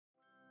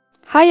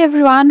Hi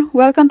everyone,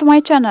 welcome to my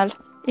channel.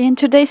 In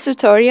today's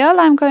tutorial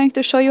I'm going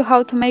to show you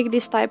how to make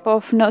this type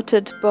of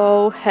knotted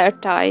bow hair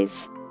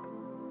ties.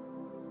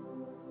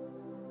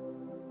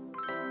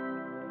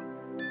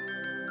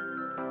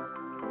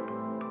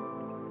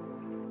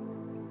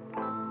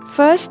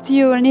 First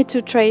you will need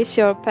to trace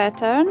your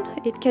pattern.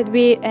 It can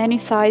be any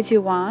size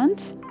you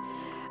want,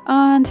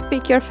 and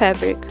pick your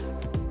fabric.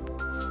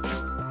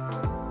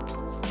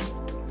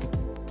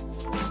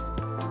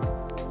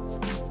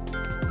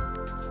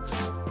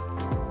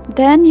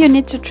 Then you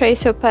need to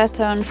trace your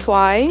pattern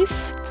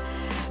twice,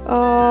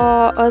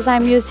 as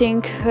I'm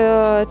using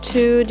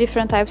two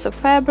different types of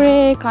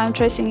fabric. I'm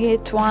tracing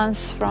it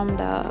once from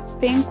the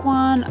pink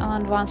one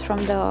and once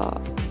from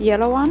the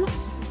yellow one,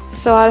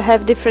 so I'll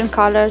have different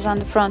colors on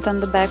the front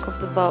and the back of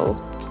the bow.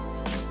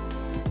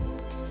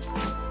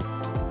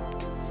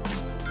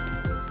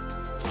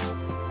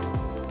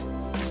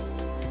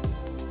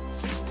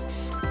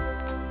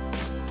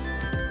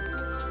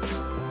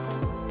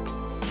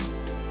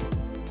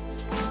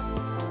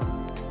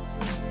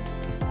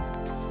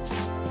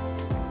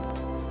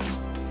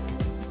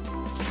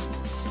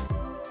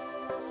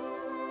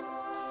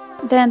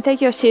 Then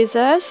take your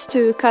scissors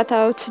to cut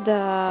out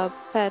the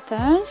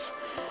patterns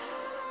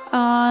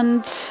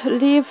and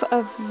leave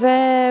a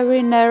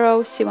very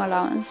narrow seam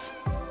allowance.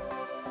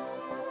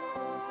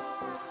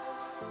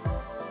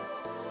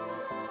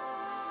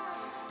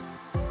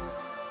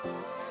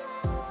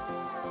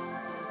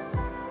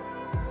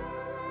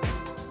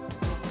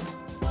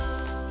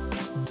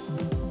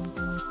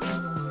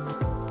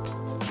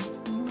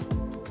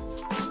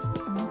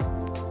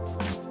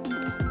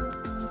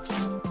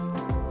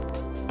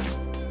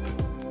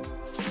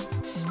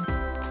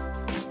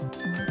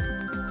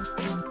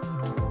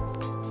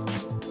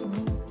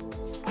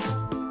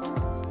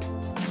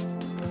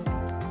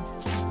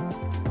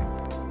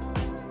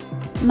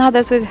 Now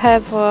that we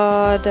have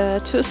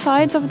the two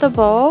sides of the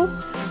bow,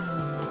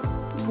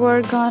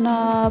 we're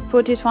gonna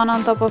put it one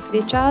on top of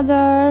each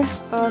other,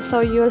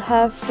 so you'll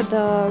have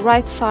the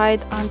right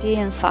side on the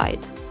inside.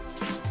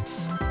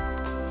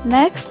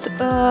 Next,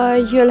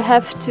 you'll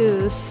have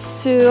to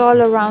sew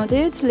all around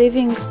it,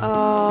 leaving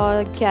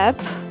a gap.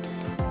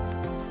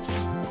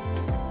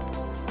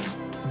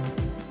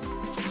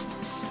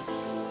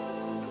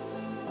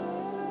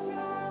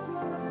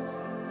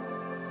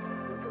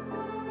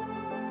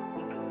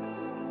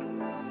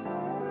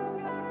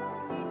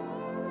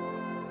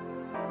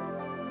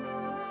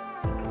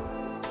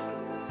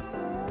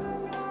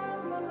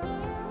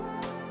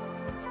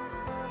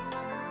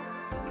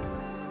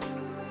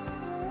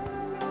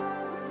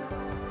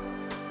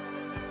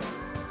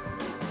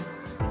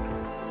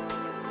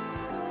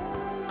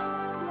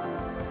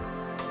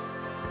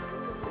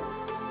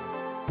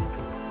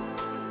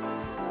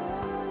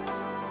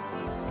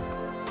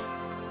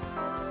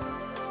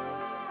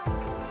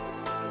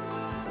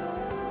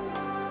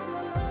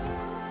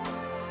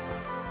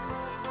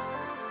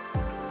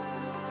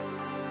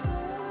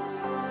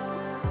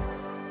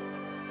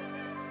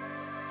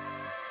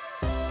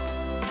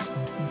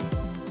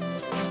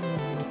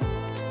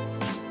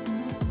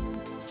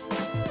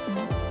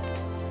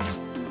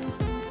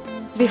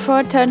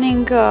 Before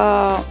turning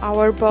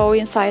our bow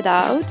inside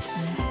out,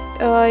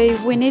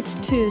 we need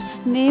to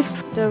snip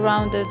the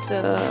rounded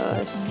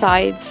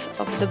sides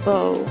of the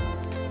bow.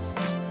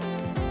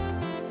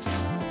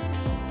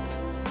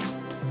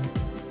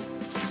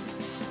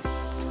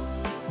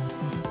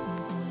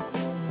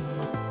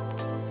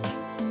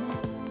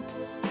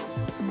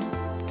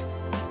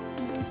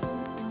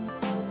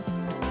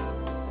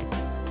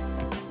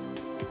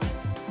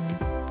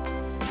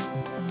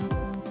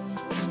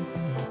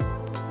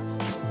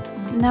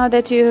 Now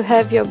that you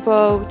have your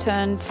bow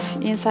turned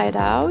inside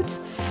out,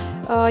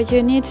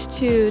 you need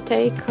to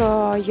take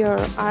your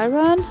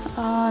iron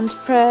and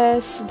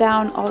press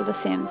down all the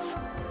seams.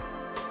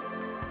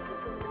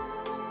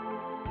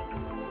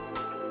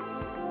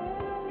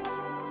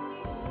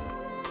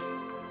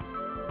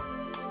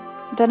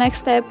 The next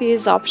step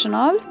is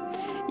optional.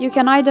 You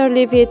can either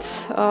leave it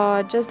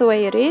just the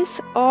way it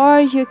is, or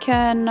you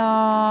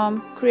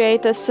can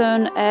create a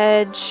sewn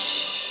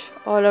edge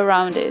all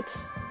around it.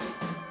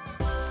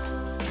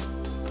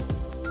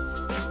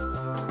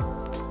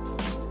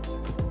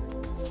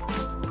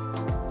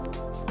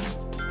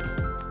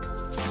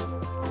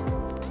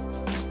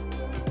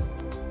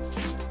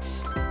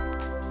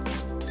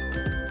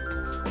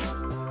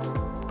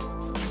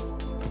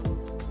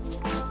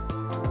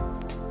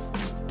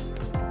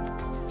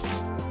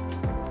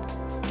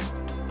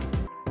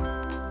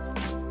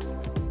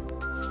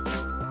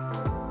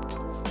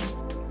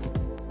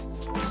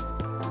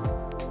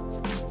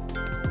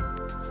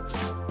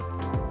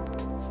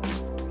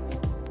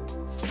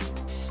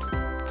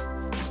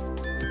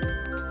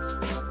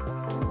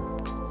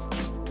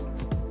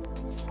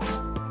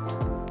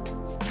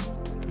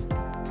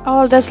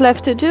 All that's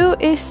left to do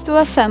is to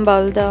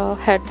assemble the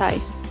hair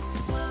tie.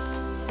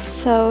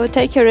 So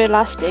take your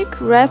elastic,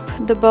 wrap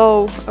the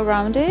bow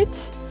around it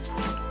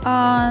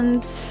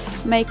and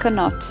make a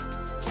knot.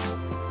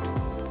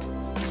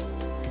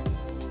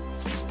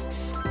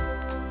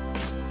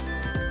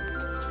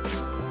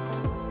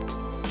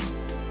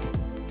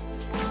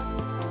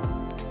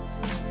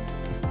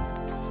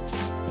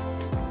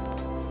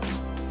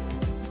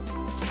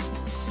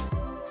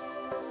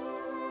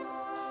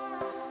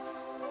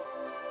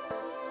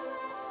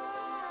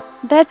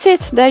 that's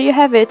it, there you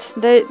have it.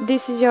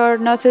 This is your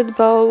knotted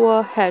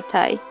bow hair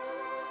tie.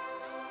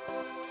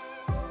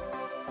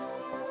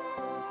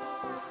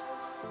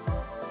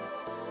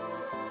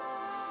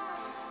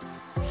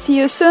 See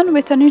you soon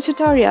with a new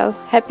tutorial.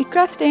 Happy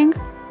crafting!